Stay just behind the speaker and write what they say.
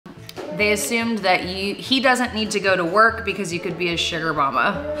They assumed that he doesn't need to go to work because you could be a sugar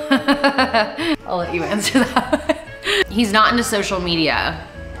mama. I'll let you answer that. He's not into social media.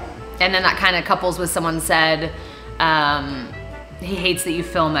 And then that kind of couples with someone said, he hates that you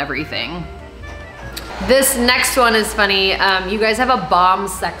film everything. This next one is funny. You guys have a bomb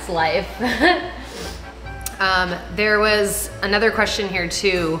sex life. There was another question here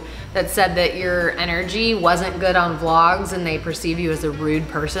too that said that your energy wasn't good on vlogs and they perceive you as a rude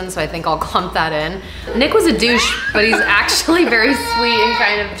person, so I think I'll clump that in. Nick was a douche, but he's actually very sweet and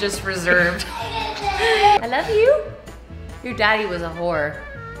kind of just reserved. I love you. Your daddy was a whore.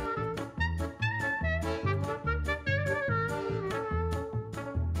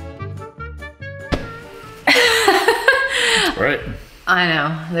 Right. I know,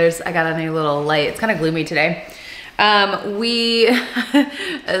 I got a new little light. It's kind of gloomy today.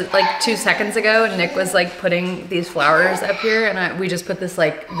 Like 2 seconds ago, Nick was like putting these flowers up here and we just put this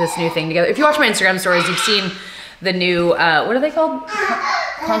new thing together. If you watch my Instagram stories, you've seen the new, what are they called?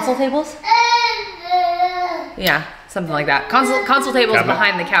 Console tables? Yeah, something like that. Console tables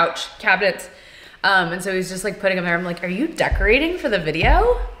behind the couch, cabinets. And so he's just like putting them there. I'm like, are you decorating for the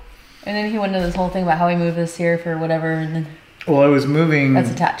video? And then he went into this whole thing about how he moved this here for whatever, and then. Well, I was moving.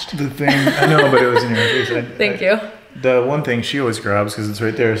 That's attached. The thing, I know, but it was in your face. Thank you. The one thing she always grabs because it's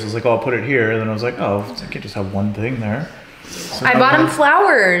right there, so it's like, oh, I'll put it here. And then I was like, oh, I can't just have one thing there. So I bought him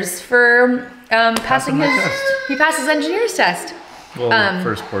flowers for passing his test. He passed his engineer's test. Well, the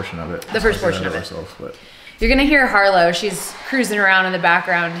first portion of it. The first portion of it. You're gonna hear Harlow. She's cruising around in the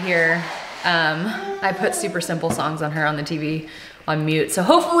background here. I put super simple songs on her on the TV on mute, so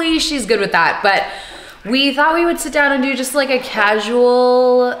hopefully she's good with that. But we thought we would sit down and do just like a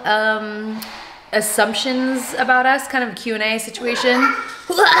casual assumptions about us, kind of Q&A situation.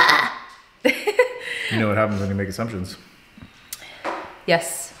 You know what happens when you make assumptions?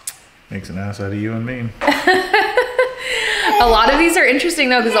 Yes. Makes an ass out of you and me. A lot of these are interesting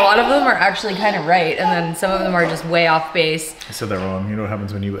though, because a lot of them are actually kind of right, and then some of them are just way off base. I said that wrong. You know what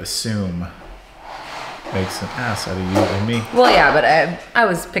happens when you assume? Makes an ass out of you and me. Well, yeah, but I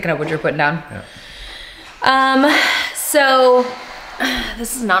was picking up what you're putting down. Yeah. So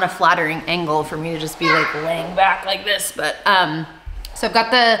this is not a flattering angle for me to just be like laying back like this, but so I've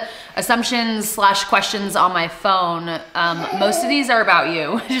got the assumptions / questions on my phone. Most of these are about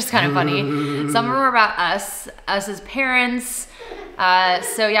you, which is kind of funny. Some of them are about us as parents.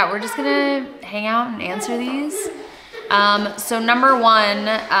 So yeah, we're just gonna hang out and answer these. So number one,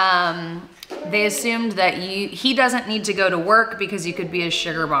 they assumed that he doesn't need to go to work because you could be a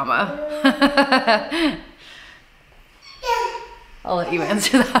sugar mama. I'll let you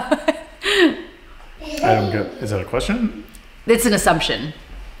answer that. I don't get, is that a question? It's an assumption.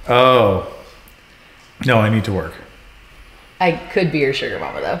 Oh. No, I need to work. I could be your sugar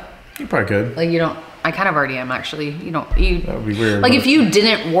mama though. You probably could. Like you don't, I kind of already am actually. That would be weird. Like if you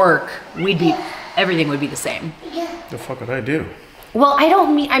didn't work, everything would be the same. The fuck would I do? Well, I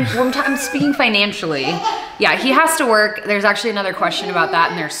don't mean, I'm speaking financially. Yeah, he has to work. There's actually another question about that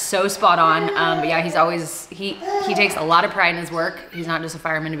and they're so spot on. But yeah, he takes a lot of pride in his work. He's not just a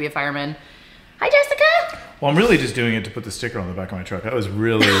fireman to be a fireman. Hi, Jessica. Well, I'm really just doing it to put the sticker on the back of my truck. That was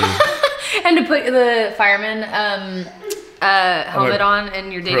really... And to put the fireman helmet on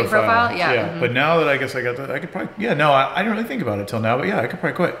in your dating profile. Yeah. Yeah. But now that I guess I got that, I could probably, yeah, no, I didn't really think about it till now, but yeah, I could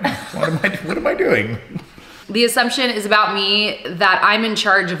probably quit. What am I doing? The assumption is about me that I'm in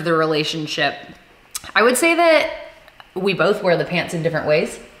charge of the relationship. I would say that we both wear the pants in different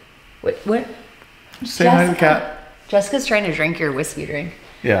ways. What? Say hi to the cat. Jessica's trying to drink your whiskey drink.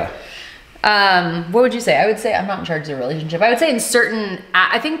 Yeah. What would you say? I would say I'm not in charge of the relationship. I would say in certain,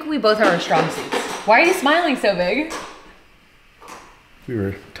 I think we both have our strong suits. Why are you smiling so big? We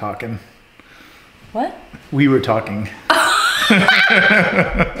were talking. What? We were talking.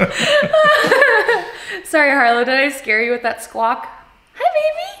 Sorry, Harlow, did I scare you with that squawk? Hi,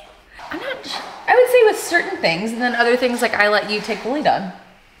 baby. I would say with certain things, and then other things like I let you take the lead on.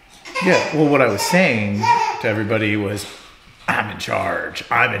 Yeah, well, what I was saying to everybody was, I'm in charge.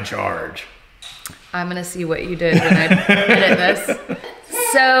 I'm in charge. I'm gonna see what you did when I edit this.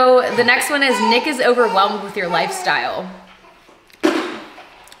 So the next one is Nick is overwhelmed with your lifestyle.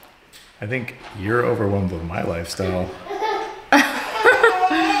 I think you're overwhelmed with my lifestyle.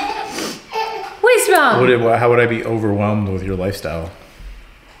 Waistbound. How would I be overwhelmed with your lifestyle?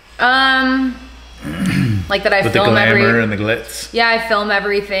 Like that I with film the glamour and the glitz. Yeah, I film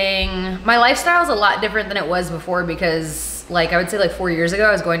everything. My lifestyle is a lot different than it was before because like I would say like 4 years ago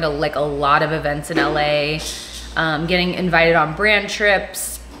I was going to like a lot of events in LA, getting invited on brand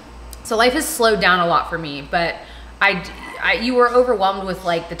trips. So life has slowed down a lot for me, but you were overwhelmed with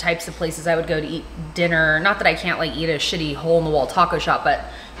like the types of places I would go to eat dinner. Not that I can't like eat a shitty hole in the wall taco shop, but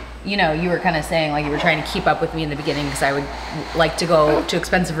you know, you were kind of saying like you were trying to keep up with me in the beginning because I would like to go to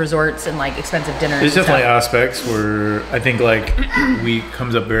expensive resorts and like expensive dinners. There's definitely aspects where I think like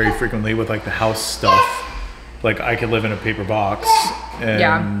comes up very frequently with like the house stuff. Like I could live in a paper box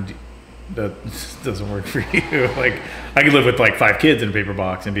and that doesn't work for you. Like I could live with like 5 kids in a paper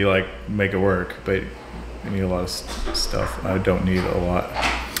box and be like, make it work. But I need a lot of stuff. I don't need a lot.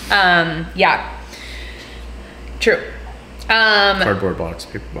 Yeah. True. Cardboard box,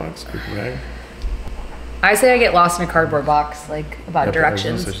 paper bag. I say I get lost in a cardboard box, like about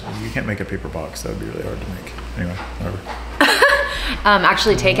directions. You can't make a paper box. That would be really hard to make. Anyway, whatever.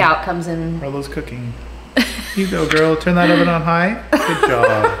 Actually, takeout comes in. Carlo's cooking. You go, girl. Turn that oven on high. Good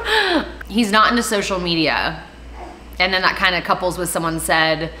job. He's not into social media. And then that kind of couples with someone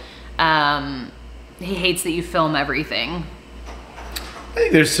said he hates that you film everything. I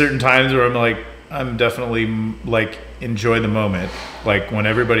think there's certain times where I'm definitely like enjoy the moment. Like when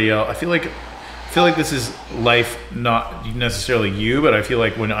everybody else, I feel like this is life, not necessarily you, but I feel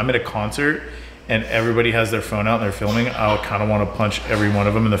like when I'm at a concert and everybody has their phone out and they're filming, I'll kind of want to punch every one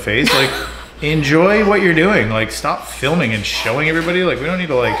of them in the face. Like, enjoy what you're doing. Like, stop filming and showing everybody. Like, we don't need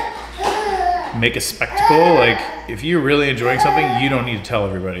to like make a spectacle. Like, if you're really enjoying something, you don't need to tell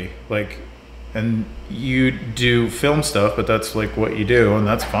everybody. Like, and you do film stuff, but that's like what you do, and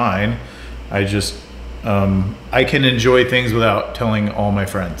that's fine. I just, I can enjoy things without telling all my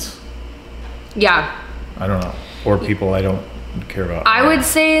friends. Yeah. I don't know. Or people I don't care about. I would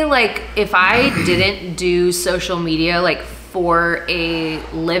say like if I didn't do social media like for a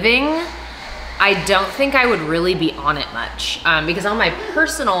living, I don't think I would really be on it much. Because on my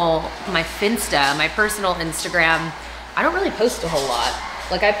personal Instagram, I don't really post a whole lot.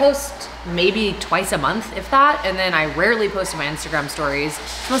 Like I post maybe twice a month, if that, and then I rarely post in my Instagram stories.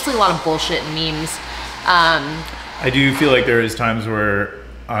 It's mostly a lot of bullshit and memes. I do feel like there is times where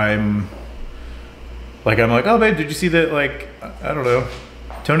I'm like, oh babe, did you see that, like, I don't know,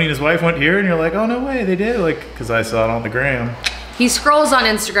 Tony and his wife went here, and you're like, oh no way, they did, like, because I saw it on the gram. He scrolls on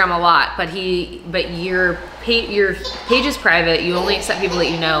Instagram a lot, but your page is private. You only accept people that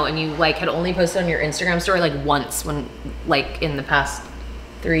you know, and you like had only posted on your Instagram story like once when like in the past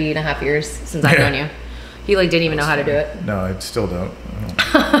 3.5 years since I've known you. He like didn't even know how to do it. No, I still don't.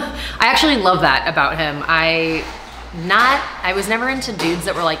 I actually love that about him. I was never into dudes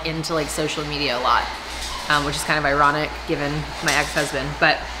that were like into like social media a lot, which is kind of ironic given my ex-husband,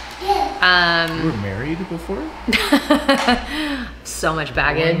 but you were married before? So much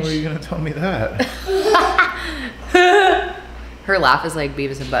baggage. When were you gonna tell me that? Her laugh is like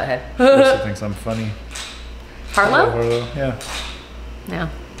Beavis and Butthead. Kristen thinks I'm funny. Harlow? Harlow, yeah. Yeah.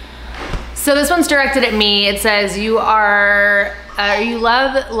 So this one's directed at me. It says, you love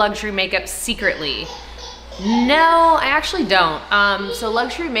luxury makeup secretly. No, I actually don't. So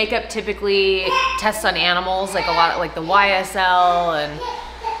luxury makeup typically tests on animals, like a lot of like the YSL and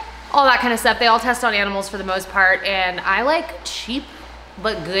all that kind of stuff. They all test on animals for the most part. And I like cheap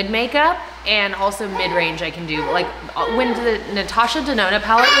but good makeup, and also mid-range I can do. Like when the Natasha Denona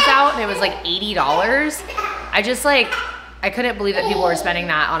palette was out and it was like $80, I couldn't believe that people were spending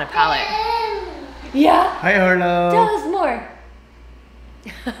that on a palette. Yeah. Hi, Harlow. Tell us more.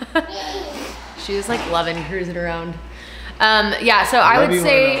 She was like loving cruising around. Yeah, so I would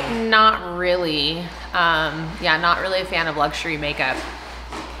say not really. Yeah, not really a fan of luxury makeup.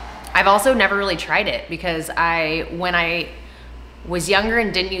 I've also never really tried it because when I was younger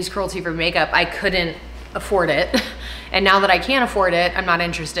and didn't use cruelty-free makeup, I couldn't afford it. And now that I can afford it, I'm not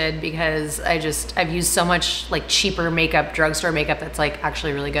interested because I've used so much like cheaper makeup, drugstore makeup that's like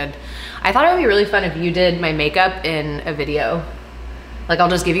actually really good. I thought it would be really fun if you did my makeup in a video. Like I'll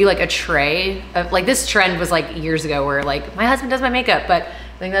just give you like a tray of, like this trend was like years ago where like my husband does my makeup, but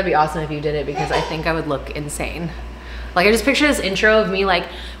I think that'd be awesome if you did it because I think I would look insane. Like I just picture this intro of me like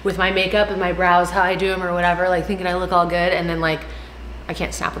with my makeup and my brows, how I do them or whatever, like thinking I look all good, and then like, I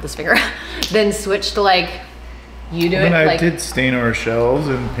can't snap with this finger, then switch to like, you do it. I did stain our shelves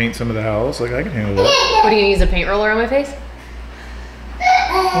and paint some of the house, like I can handle that. What, are you gonna use a paint roller on my face?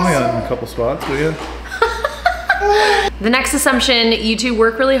 Only on a couple spots, but yeah. The next assumption, you two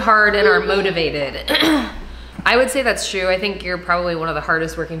work really hard and are motivated. I would say that's true. I think you're probably one of the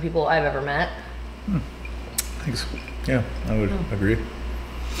hardest working people I've ever met. Thanks. Yeah, I would agree.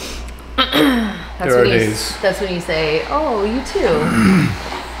 That's when you say, oh, you too.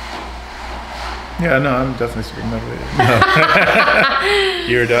 Yeah, no, I'm definitely super motivated. No.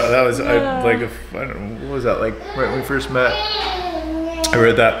 That was, I don't know, what was that, like right when we first met? I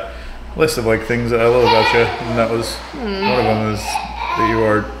read that list of like things that I love about you, and that was one of them is that you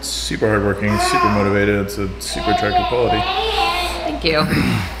are super hardworking, super motivated. It's a super attractive quality. Thank you.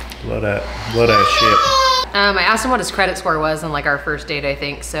 Love that shit. I asked him what his credit score was on like our first date, I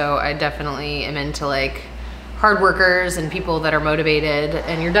think. So I definitely am into like hard workers and people that are motivated,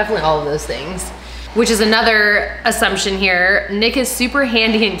 and you're definitely all of those things. Which is another assumption here. Nick is super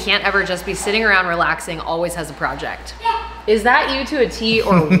handy and can't ever just be sitting around relaxing, always has a project. Is that you to a T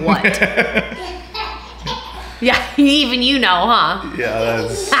or what? Yeah, even you know, huh? Yeah,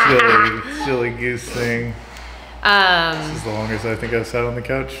 that's a silly goose thing. This is the longest I think I've sat on the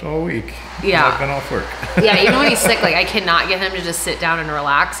couch all week. Yeah. I've been off work. Yeah, even when he's sick, like I cannot get him to just sit down and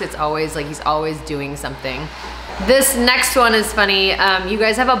relax. It's always like he's always doing something. This next one is funny. You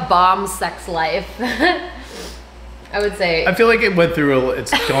guys have a bomb sex life. I would say. I feel like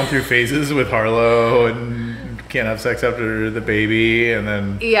it's gone through phases with Harlow and can't have sex after the baby, and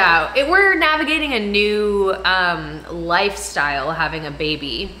then. Yeah, we're navigating a new lifestyle having a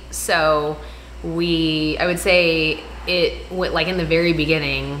baby. So I would say it went like in the very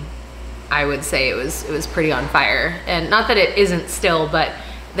beginning, I would say it was pretty on fire. And not that it isn't still, but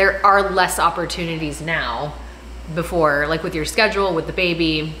there are less opportunities now. Before, like with your schedule, with the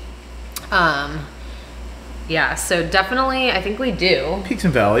baby. Yeah, so definitely I think we do. Peaks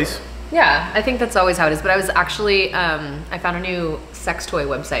and valleys. Yeah, I think that's always how it is. But I was actually, I found a new sex toy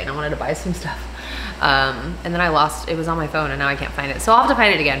website and I wanted to buy some stuff. And then I lost, it was on my phone and now I can't find it. So I'll have to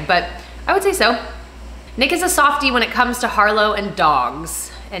find it again, but I would say so. Nick is a softie when it comes to Harlow and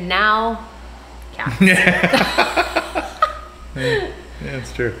dogs. And now, cats. Yeah,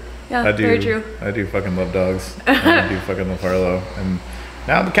 it's true. Yeah, very true. I do fucking love dogs. I do fucking love Harlow. And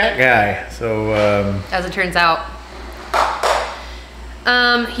now I'm the cat guy. So as it turns out,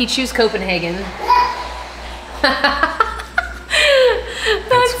 he chose Copenhagen.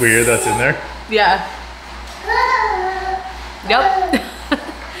 That's weird. That's in there. Yeah. Yep.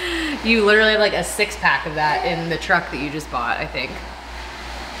 You literally have like a 6-pack of that in the truck that you just bought, I think.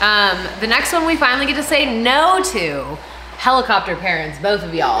 The next one we finally get to say no to. Helicopter parents, both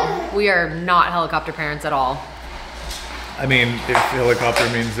of y'all. We are not helicopter parents at all. I mean, if helicopter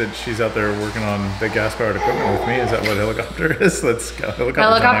means that she's out there working on the gas-powered equipment with me, is that what helicopter is? Let's go.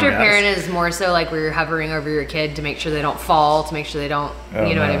 Helicopter parent is more so like where you're hovering over your kid to make sure they don't fall, to make sure they don't,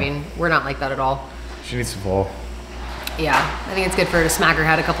 you know what I mean? We're not like that at all. She needs to fall. Yeah, I think it's good for her to smack her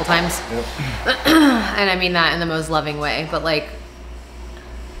head a couple times. Yep. And I mean that in the most loving way, but like,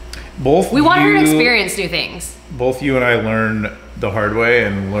 we want her to experience new things. Both you and I learn the hard way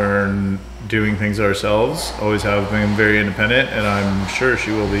and learn doing things ourselves, always have been very independent, and I'm sure she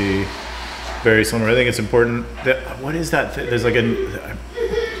will be very similar. I think it's important that, what is that? There's like a new...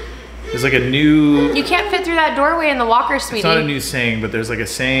 You can't fit through that doorway in the walker, sweetie. It's not a new saying, but there's like a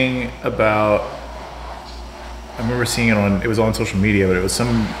saying about, I remember seeing it was on social media, but it was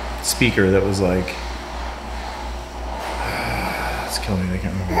some speaker that was like, it's killing me, I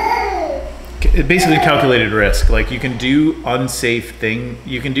can't remember. It basically calculated risk. Like you can do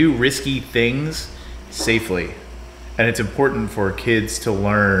you can do risky things safely, and it's important for kids to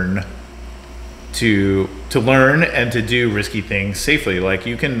learn and to do risky things safely. Like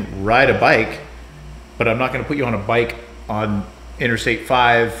you can ride a bike, but I'm not going to put you on a bike on Interstate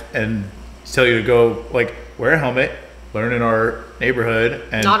 5 and tell you to go like wear a helmet, learn in our neighborhood,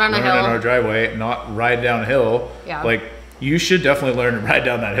 and not on learn a hill. in our driveway, not ride down a hill. Yeah. Like you should definitely learn to ride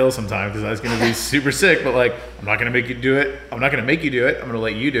down that hill sometime, because that's going to be super sick. But like, I'm not going to make you do it. I'm not going to make you do it. I'm going to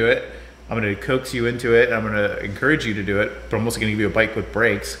let you do it. I'm going to coax you into it. I'm going to encourage you to do it. But I'm also going to give you a bike with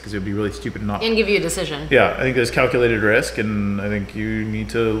brakes, because it would be really stupid not. And give you a decision. Yeah, I think there's calculated risk, and I think you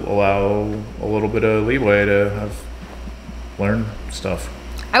need to allow a little bit of leeway to learn stuff.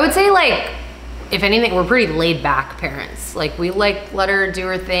 I would say like, if anything, we're pretty laid back parents. Like we like let her do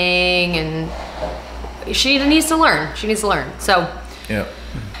her thing, and she needs to learn. She needs to learn. So yeah.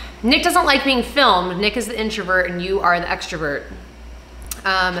 Nick doesn't like being filmed. Nick is the introvert and you are the extrovert.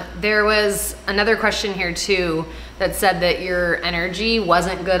 There was another question here too that said that your energy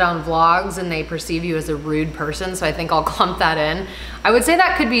wasn't good on vlogs and they perceive you as a rude person. So I think I'll clump that in. I would say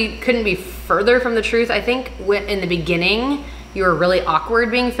that couldn't be further from the truth. I think in the beginning, you were really awkward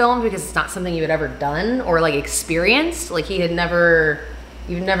being filmed because it's not something you had ever done or like experienced. Like you've never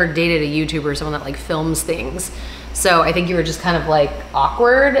dated a YouTuber or someone that like films things. So I think you were just kind of like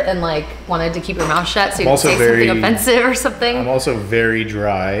awkward and like wanted to keep your mouth shut so you didn't say something offensive or something. I'm also very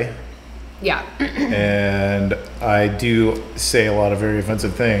dry. Yeah. And I do say a lot of very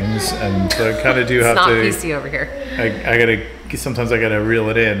offensive things, and so I kind of do have to. It's not PC over here. Sometimes I gotta reel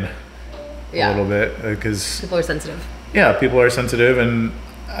it in a little bit, because people are sensitive. Yeah, people are sensitive, and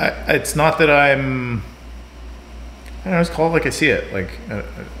it's not that I'm. I don't know, just call it like I see it. Like,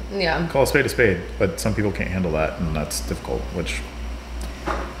 yeah. Call a spade, but some people can't handle that, and that's difficult, which,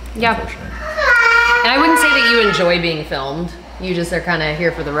 yeah. And I wouldn't say that you enjoy being filmed. You just are kind of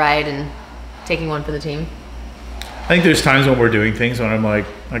here for the ride and taking one for the team. I think there's times when we're doing things when I'm like,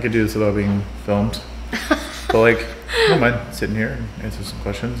 I could do this without being filmed. But like, I don't mind sitting here and answer some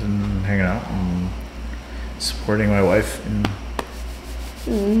questions and hanging out and supporting my wife in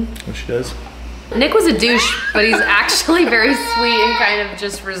what she does. Nick was a douche, but he's actually very sweet and kind of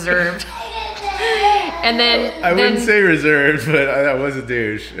just reserved. And then I wouldn't say reserved, but I was a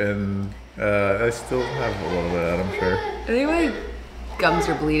douche, and I still have a little bit of that, I'm sure. I think my gums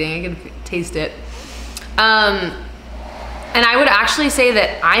are bleeding. I can taste it. And I would actually say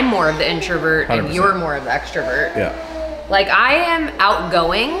that I'm more of the introvert 100%. And you're more of the extrovert. Yeah. Like, I am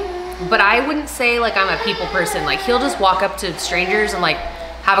outgoing, but I wouldn't say like I'm a people person. Like, he'll just walk up to strangers and like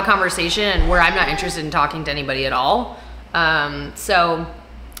have a conversation where I'm not interested in talking to anybody at all. And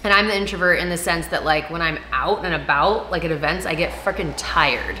I'm the introvert in the sense that like when I'm out and about, like at events, I get freaking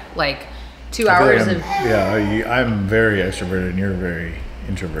tired. Like 2 hours of... Yeah, I'm very extroverted and you're very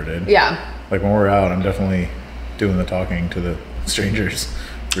introverted. Yeah. Like when we're out, I'm definitely doing the talking to the strangers,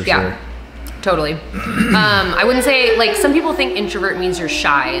 for sure. Totally. I wouldn't say, like, some people think introvert means you're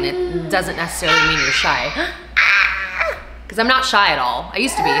shy, and it doesn't necessarily mean you're shy. Because I'm not shy at all. I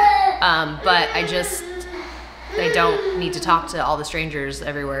used to be, but I don't need to talk to all the strangers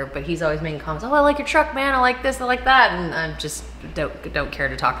everywhere. But he's always making comments. Oh, I like your truck, man. I like this. I like that. And I just don't care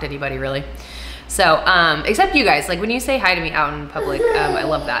to talk to anybody really. So, except you guys. Like when you say hi to me out in public, I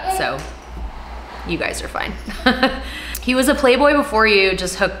love that. So, you guys are fine. He was a playboy before you,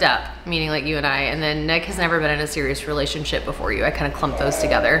 just hooked up, meaning like you and I. And then Nick has never been in a serious relationship before you. I kind of clumped those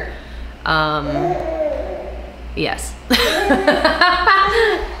together. Yes.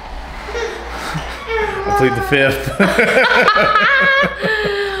 I plead the fifth.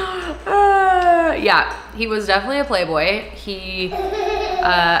 Yeah, he was definitely a playboy. He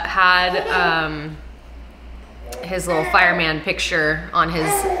had his little fireman picture on his...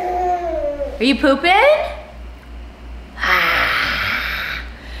 Are you pooping?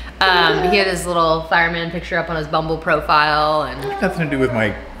 He had his little fireman picture up on his Bumble profile, and nothing to do with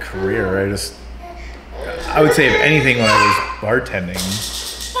my career. I would say if anything, when I was bartending,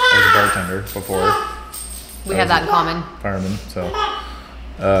 I was a bartender before. We had that in common. Fireman, so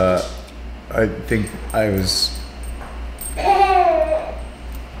I think I was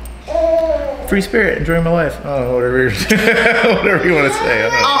free spirit, enjoying my life. Oh, whatever, whatever you want to say. A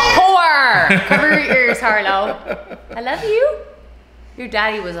whore. Cover your ears, Harlow. I love you. Your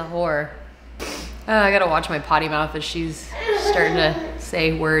daddy was a whore. I gotta watch my potty mouth as she's starting to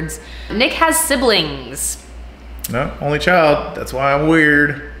say words. Nick has siblings. No, only child. That's why I'm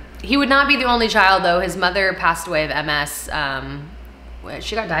weird. He would not be the only child though. His mother passed away of MS.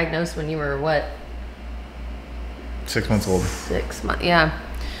 She got diagnosed when you were what? 6 months old. 6 months, yeah.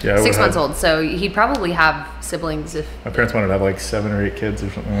 Yeah, 6 months old. So he'd probably have siblings if... My parents wanted to have like 7 or 8 kids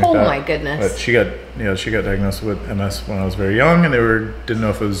or something like that. Oh my goodness. But she got diagnosed with MS when I was very young, and they didn't know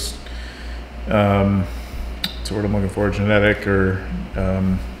if it was, what's the word I'm looking for, genetic or,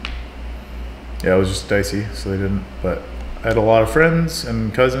 yeah, it was just dicey, so they didn't. But I had a lot of friends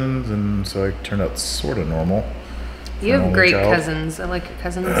and cousins, and so I turned out sort of normal. You have great cousins. I like your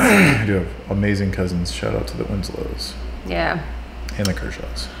cousins. I do have amazing cousins. Shout out to the Winslows. Yeah. And the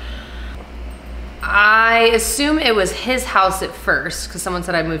Kershaws. I assume it was his house at first because someone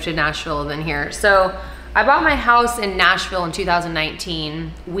said I moved to Nashville then here. So I bought my house in Nashville in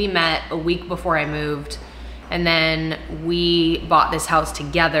 2019. We met a week before I moved, and then we bought this house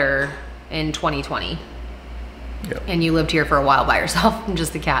together in 2020. Yep. And you lived here for a while by yourself and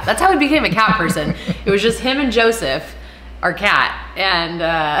just the cat. That's how I became a cat person. It was just him and Joseph, our cat, and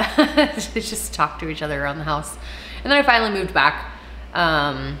they just talked to each other around the house. And then I finally moved back.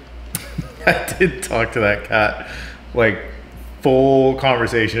 I did talk to that cat, like full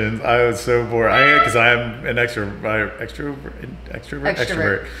conversations. I was so bored. Because I'm an extrovert.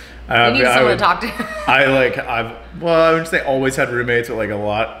 You need someone to talk to. I would say always had roommates, but like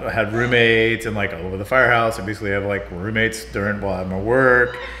I had roommates and like all over the firehouse. I basically have like roommates while I have my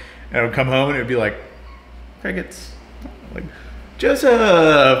work. And I would come home and it would be like crickets. Like,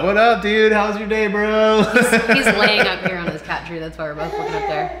 Joseph, what up, dude? How's your day, bro? He's laying up here on his cat tree. That's why we're both looking up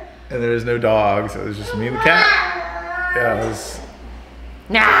there. And there was no dog, so it was just me and the cat. Yeah, it was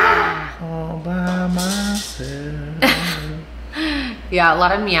all by myself. Yeah, a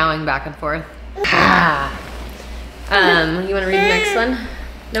lot of meowing back and forth. You want to read the next one?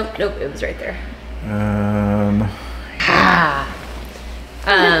 Nope, it was right there.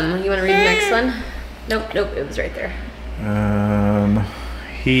 You want to read the next one? Nope, it was right there.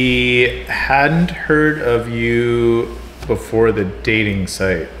 He hadn't heard of you before the dating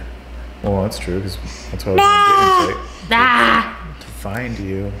site. Well, that's true, because that's why I was on the dating site. To find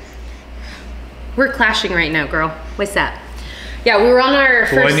you. We're clashing right now, girl. What's that? Yeah, we were on our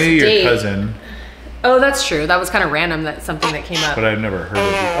first date. Well, I knew your cousin. Oh, that's true. That was kind of random, that something that came up. But I've never heard of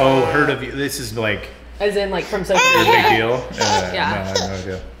you. Oh, heard of you. This is like... As in like from social a media? big deal? Yeah. No, I have no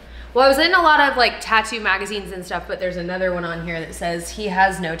idea. Well, I was in a lot of like tattoo magazines and stuff, but there's another one on here that says he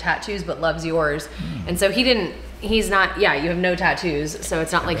has no tattoos but loves yours. And so he's not, yeah, you have no tattoos. So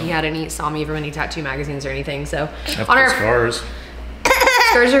it's not like he saw me from any tattoo magazines or anything. So on our scars.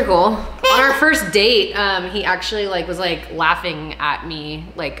 Scars are cool. On our first date, he actually like was like laughing at me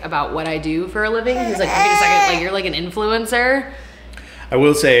like about what I do for a living. He's like, wait a second, like you're like an influencer. I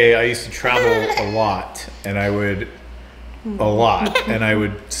will say I used to travel a lot, and I would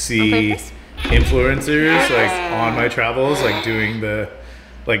see influencers like on my travels, like doing the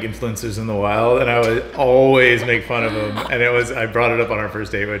like influencers in the wild, and I would always make fun of them. And I brought it up on our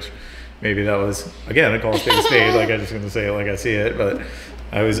first date, which maybe that was, again, I call a spade a spade, like I'm just gonna say it like I see it, but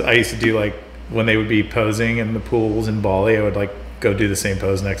I used to do like, when they would be posing in the pools in Bali, I would like go do the same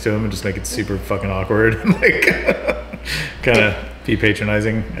pose next to them and just make it super fucking awkward and like kind of be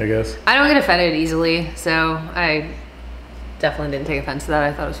patronizing, I guess. I don't get offended easily, so I definitely didn't take offense to that.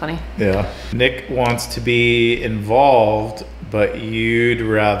 I thought it was funny. Yeah. Nick wants to be involved, but you'd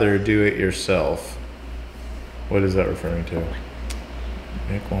rather do it yourself. What is that referring to?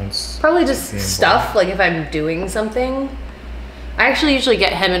 Nick wants probably just stuff, like if I'm doing something. I actually usually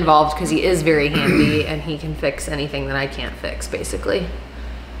get him involved because he is very handy and he can fix anything that I can't fix, basically.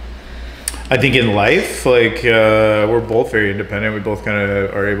 I think in life, like we're both very independent. We both kind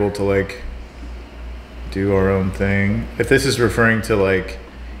of are able to like do our own thing. If this is referring to like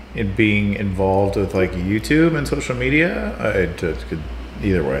it being involved with like YouTube and social media, I just could,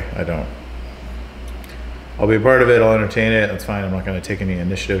 either way, I'll be a part of it, I'll entertain it, that's fine. I'm not going to take any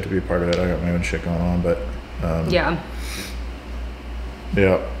initiative to be a part of it. I got my own shit going on, but yeah.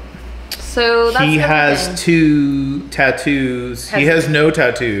 So that's he has 2 tattoos. He has no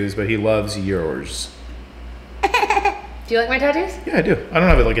tattoos, but he loves yours. Do you like my tattoos? Yeah, I do. I don't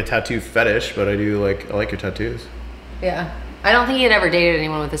have like a tattoo fetish, but I like your tattoos. Yeah. I don't think he had ever dated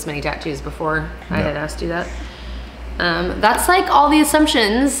anyone with this many tattoos before I had asked you that. That's like all the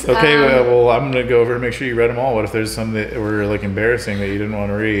assumptions. Okay, well, I'm gonna go over and make sure you read them all. What if there's some that were like embarrassing that you didn't want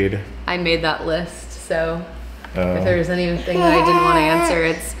to read? I made that list, so if there's anything that I didn't want to answer,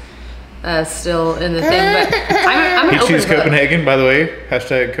 it's still in the thing. But I'm an he open choose book. Copenhagen, by the way.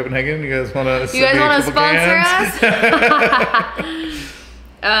 Hashtag Copenhagen. You guys want to? You guys want to sponsor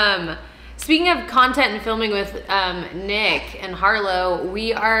us? Speaking of content and filming with Nick and Harlow,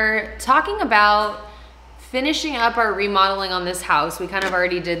 we are talking about finishing up our remodeling on this house. We kind of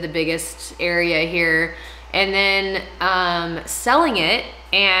already did the biggest area here, and then selling it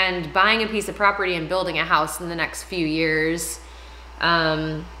and buying a piece of property and building a house in the next few years.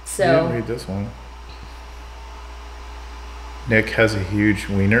 You didn't read this one. Nick has a huge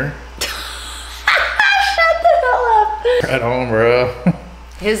wiener. Shut the hell up. Right on, bro.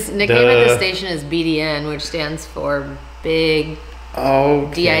 His nickname at the station is BDN, which stands for Big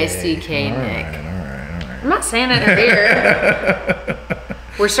D-I-C-K Nick. All right. I'm not saying it in here.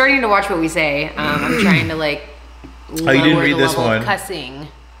 We're starting to watch what we say. I'm trying to like lower you didn't read the this level one. of cussing.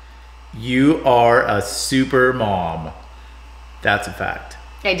 You are a super mom. That's a fact.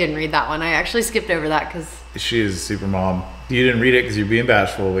 I didn't read that one. I actually skipped over that because she is a super mom. You didn't read it because you're being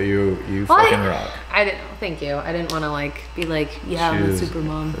bashful, but you fucking rock. I didn't. Thank you. I didn't want to like be like, yeah, I'm a super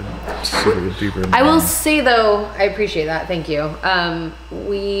mom. Super duper mom. I will say though, I appreciate that. Thank you.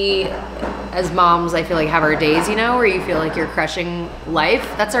 We, as moms, I feel like have our days, you know, where you feel like you're crushing life.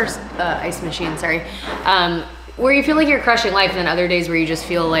 That's our ice machine. Sorry. Where you feel like you're crushing life, and then other days where you just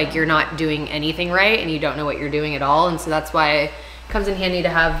feel like you're not doing anything right and you don't know what you're doing at all. And so that's why it comes in handy to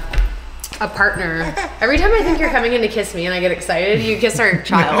have a partner. Every time I think you're coming in to kiss me and I get excited, you kiss our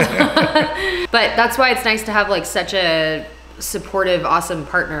child. But that's why it's nice to have like such a supportive, awesome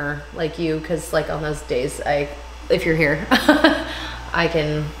partner like you, because like on those days, if you're here, I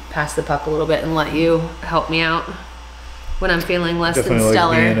can pass the puck a little bit and let you help me out when I'm feeling less Definitely than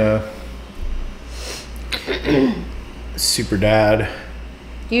stellar. Like being a super dad.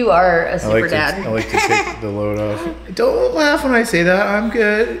 You are a super dad. I like to take the load off. Don't laugh when I say that. I'm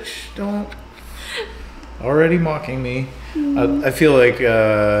good. Shh, don't. Already mocking me. I feel like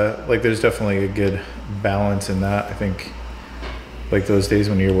there's definitely a good balance in that. I think like those days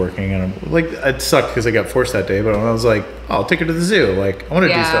when you're working, and I'm like, it sucked because I got forced that day, but I was like, oh, I'll take her to the zoo. Like, I want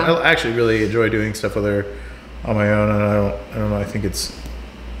to do stuff. I actually really enjoy doing stuff with her on my own, and I don't know. I think it's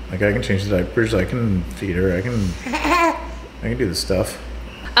like I can change the diapers, I can feed her, I can do this stuff.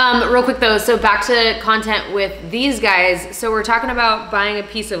 Real quick though, so back to content with these guys. So we're talking about buying a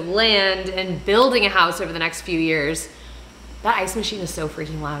piece of land and building a house over the next few years. That ice machine is so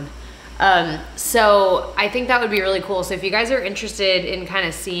freaking loud. So I think that would be really cool. So if you guys are interested in kind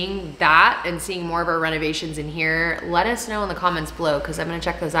of seeing that and seeing more of our renovations in here, let us know in the comments below, because I'm gonna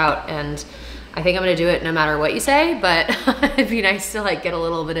check those out, and I think I'm gonna do it no matter what you say, but it'd be nice to like get a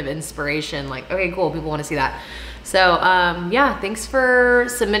little bit of inspiration, like, okay, cool, people wanna see that. So yeah, thanks for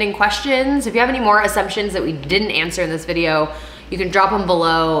submitting questions. If you have any more assumptions that we didn't answer in this video, you can drop them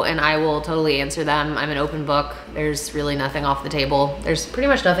below and I will totally answer them. I'm an open book. There's really nothing off the table. There's pretty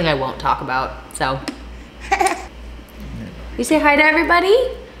much nothing I won't talk about, so. You say hi to everybody?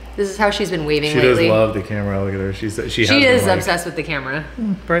 This is how she's been waving lately. She does love the camera, look at her. She is obsessed with the camera.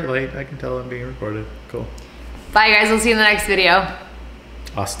 Bright light, I can tell I'm being recorded, cool. Bye guys, we'll see you in the next video.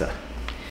 Hasta.